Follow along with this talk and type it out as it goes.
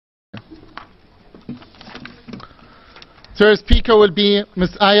First speaker will be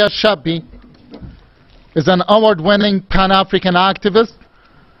Ms. Chebbi, is an award-winning Pan-African activist.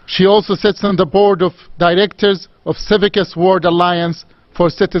 She also sits on the board of directors of Civicus World Alliance for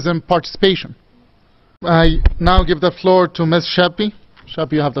Citizen Participation. I now give the floor to Ms. Chebbi.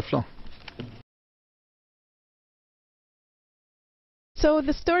 Chebbi, you have the floor. So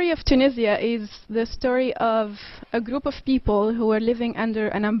the story of Tunisia is the story of a group of people who were living under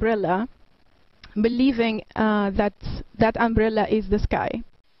an umbrella, believing that that umbrella is the sky.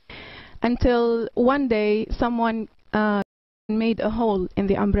 Until one day someone made a hole in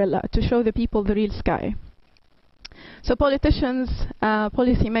the umbrella to show the people the real sky. So politicians,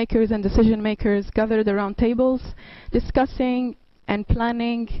 policymakers and decision makers gathered around tables discussing and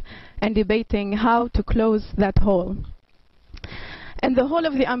planning and debating how to close that hole. And the whole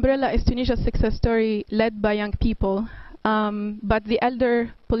of the umbrella is Tunisia's success story led by young people, but the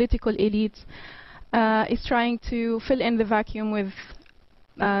elder political elite is trying to fill in the vacuum with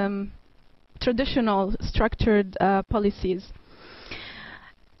traditional structured policies.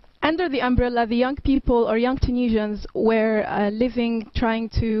 Under the umbrella, the young people or young Tunisians were living, trying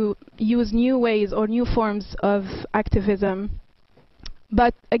to use new ways or new forms of activism.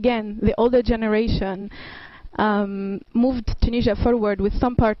 But again, the older generation moved Tunisia forward with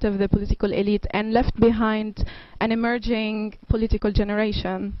some part of the political elite and left behind an emerging political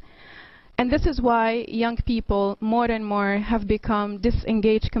generation. And this is why young people more and more have become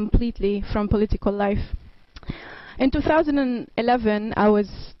disengaged completely from political life. In 2011, I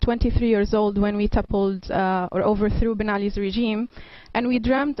was 23 years old when we toppled or overthrew Ben Ali's regime, and we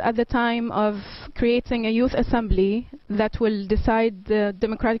dreamt at the time of creating a youth assembly that will decide the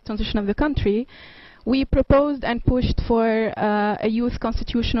democratic transition of the country. We proposed and pushed for a youth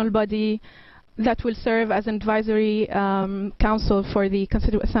constitutional body that will serve as an advisory council for the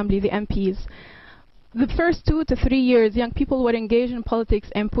Constituent Assembly, the MPs. The first 2 to 3 years, young people were engaged in politics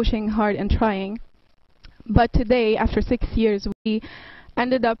and pushing hard and trying. But today, after 6 years, we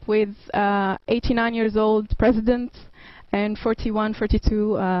ended up with 89 years old president and 41,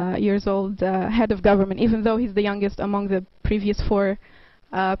 42 years old head of government, even though he's the youngest among the previous 4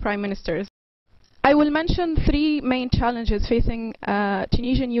 prime ministers. I will mention 3 main challenges facing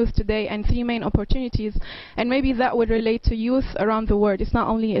Tunisian youth today and 3 main opportunities, and maybe that would relate to youth around the world. It's not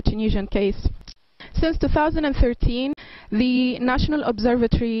only a Tunisian case. Since 2013, the National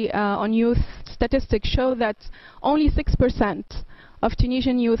Observatory on Youth statistics show that only 6% of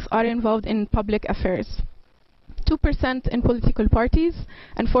Tunisian youth are involved in public affairs, 2% in political parties,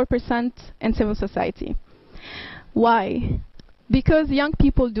 and 4% in civil society. Why? Because young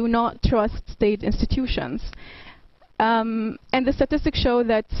people do not trust state institutions. And the statistics show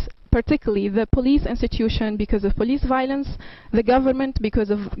that particularly the police institution because of police violence, the government because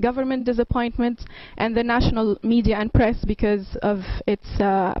of government disappointment, and the national media and press because of its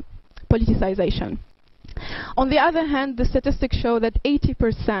politicization. On the other hand, the statistics show that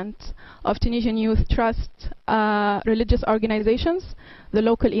 80% of Tunisian youth trust religious organizations, the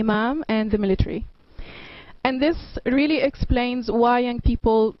local imam, and the military. And this really explains why young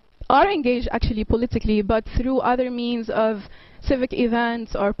people are engaged actually politically, but through other means of civic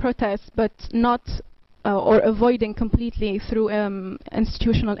events or protests, but not or avoiding completely through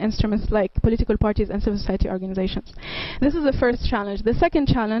institutional instruments like political parties and civil society organizations. This is the first challenge. The second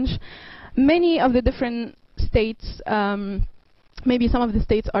challenge, many of the different states, maybe some of the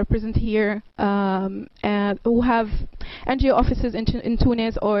states are present here, and who have NGO offices in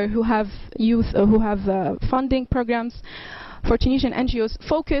Tunis, or who have youth, or who have funding programs for Tunisian NGOs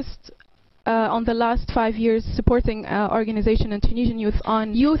focused on the last 5 years supporting organization and Tunisian youth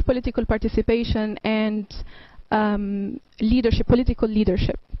on youth political participation and leadership, political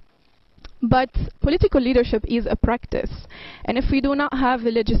leadership. But political leadership is a practice, and if we do not have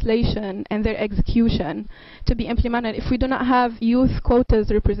the legislation and their execution to be implemented, if we do not have youth quotas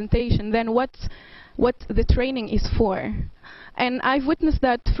representation, then what the training is for. And I've witnessed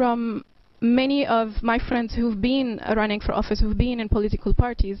that from many of my friends who've been running for office, who've been in political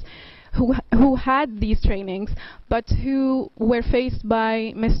parties, who had these trainings, but who were faced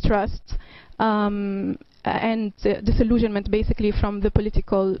by mistrust and disillusionment basically from the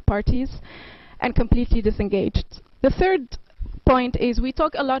political parties and completely disengaged. The third point is we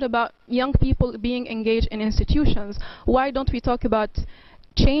talk a lot about young people being engaged in institutions. Why don't we talk about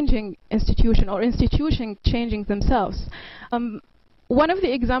changing institution or institution changing themselves? One of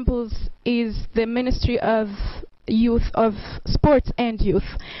the examples is the Ministry of Youth, of Sports and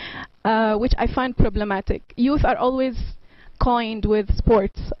Youth, which I find problematic. Youth are always coined with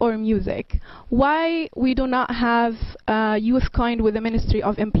sports or music. Why we do not have youth coined with the Ministry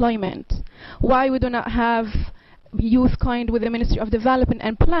of Employment? Why we do not have youth coined with the Ministry of Development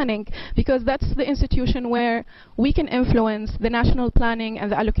and Planning, because that's the institution where we can influence the national planning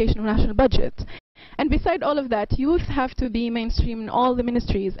and the allocation of national budget. And beside all of that, youth have to be mainstream in all the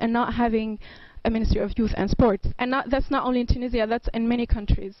ministries and not having a Ministry of Youth and Sports. And that's not only in Tunisia, that's in many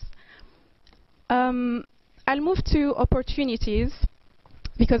countries. I'll move to opportunities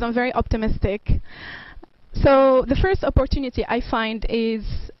because I'm very optimistic. So the first opportunity I find is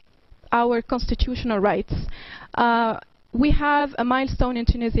our constitutional rights. We have a milestone in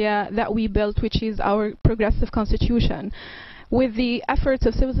Tunisia that we built, which is our progressive constitution. With the efforts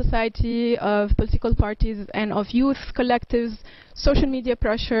of civil society, of political parties, and of youth collectives, social media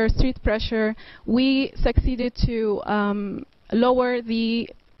pressure, street pressure, we succeeded to lower the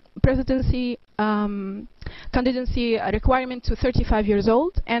presidency candidacy requirement to 35 years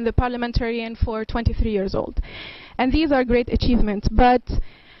old and the parliamentarian for 23 years old. And these are great achievements, but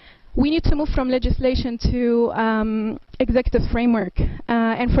we need to move from legislation to executive framework.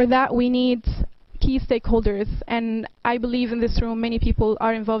 And for that, we need key stakeholders. And I believe in this room, many people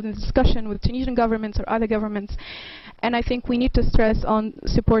are involved in discussion with Tunisian governments or other governments. And I think we need to stress on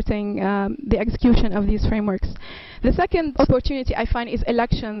supporting the execution of these frameworks. The second opportunity I find is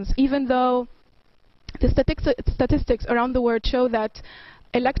elections. Even though the statistics around the world show that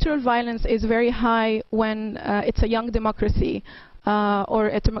electoral violence is very high when it's a young democracy or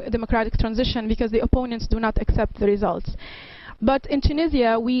a democratic transition, because the opponents do not accept the results. But in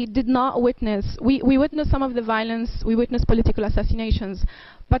Tunisia, we did not witness, we witnessed some of the violence, we witnessed political assassinations,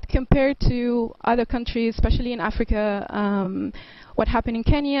 but compared to other countries, especially in Africa, what happened in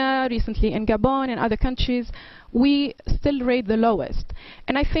Kenya, recently in Gabon and other countries, we still rate the lowest.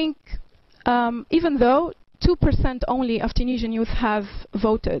 And I think even though 2% only of Tunisian youth have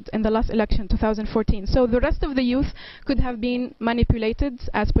voted in the last election, 2014, so the rest of the youth could have been manipulated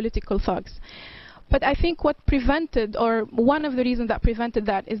as political thugs. But I think what prevented, or one of the reasons that prevented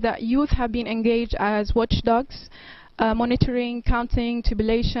that, is that youth have been engaged as watchdogs, monitoring, counting,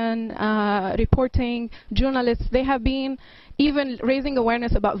 tabulation, reporting, journalists. They have been even raising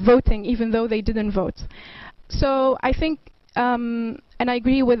awareness about voting, even though they didn't vote. So I think, and I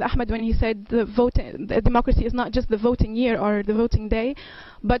agree with Ahmed when he said the democracy is not just the voting year or the voting day,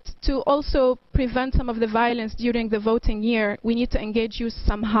 but to also prevent some of the violence during the voting year, we need to engage youth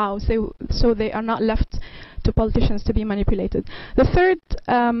somehow, so they are not left to politicians to be manipulated. The third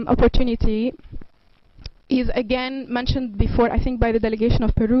opportunity is again mentioned before, I think, by the delegation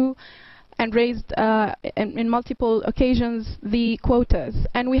of Peru, and raised in multiple occasions, the quotas.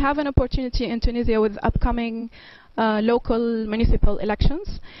 And we have an opportunity in Tunisia with upcoming local municipal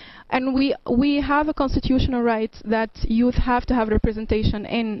elections. And we have a constitutional right that youth have to have representation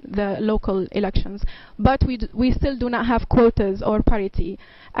in the local elections. But we still do not have quotas or parity,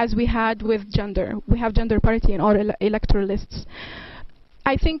 as we had with gender. We have gender parity in our electoral lists.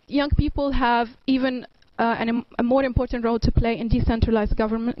 I think young people have even a more important role to play in decentralized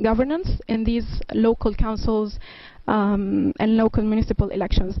governance in these local councils and local municipal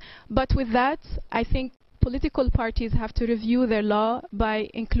elections. But with that, I think political parties have to review their law by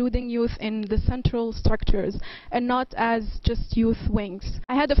including youth in the central structures and not as just youth wings.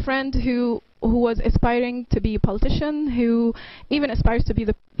 I had a friend who was aspiring to be a politician, who even aspires to be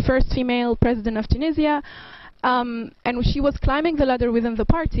the first female president of Tunisia. And she was climbing the ladder within the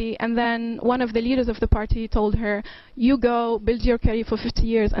party, and then one of the leaders of the party told her, you go build your career for 50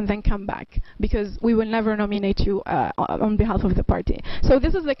 years and then come back, because we will never nominate you on behalf of the party. So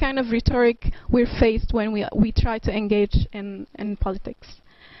this is the kind of rhetoric we're faced when we try to engage in politics.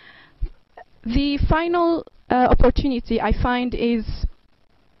 The final opportunity I find is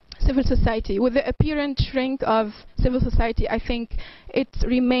civil society. With the apparent shrink of civil society, I think it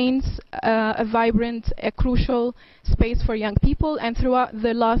remains a vibrant, a crucial space for young people. And throughout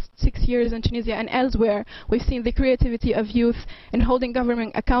the last 6 years in Tunisia and elsewhere, we've seen the creativity of youth in holding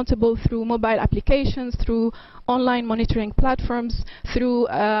government accountable through mobile applications, through online monitoring platforms, through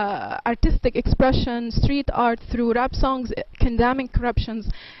artistic expression, street art, through rap songs, condemning corruptions,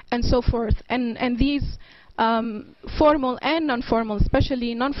 and so forth. And these formal and non-formal,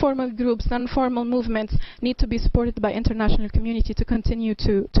 especially non-formal groups, non-formal movements, need to be supported by international community to continue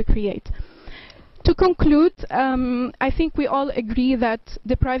to create. To conclude, I think we all agree that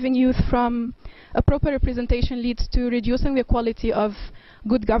depriving youth from a proper representation leads to reducing the quality of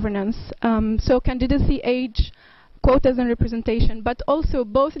good governance. So candidacy, age, quotas and representation, but also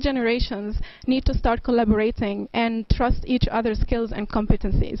both generations need to start collaborating and trust each other's skills and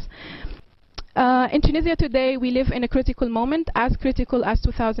competencies. In Tunisia today, we live in a critical moment, as critical as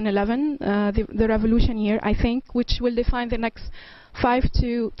 2011, the revolution year, I think, which will define the next 5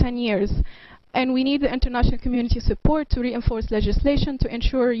 to 10 years. And we need the international community support to reinforce legislation, to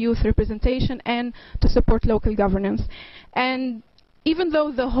ensure youth representation, and to support local governance. And even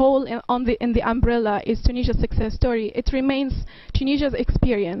though the whole in the umbrella is Tunisia's success story, it remains Tunisia's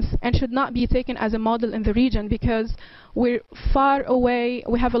experience and should not be taken as a model in the region, because we're far away,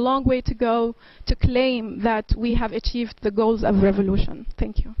 we have a long way to go to claim that we have achieved the goals of revolution.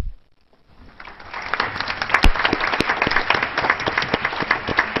 Thank you.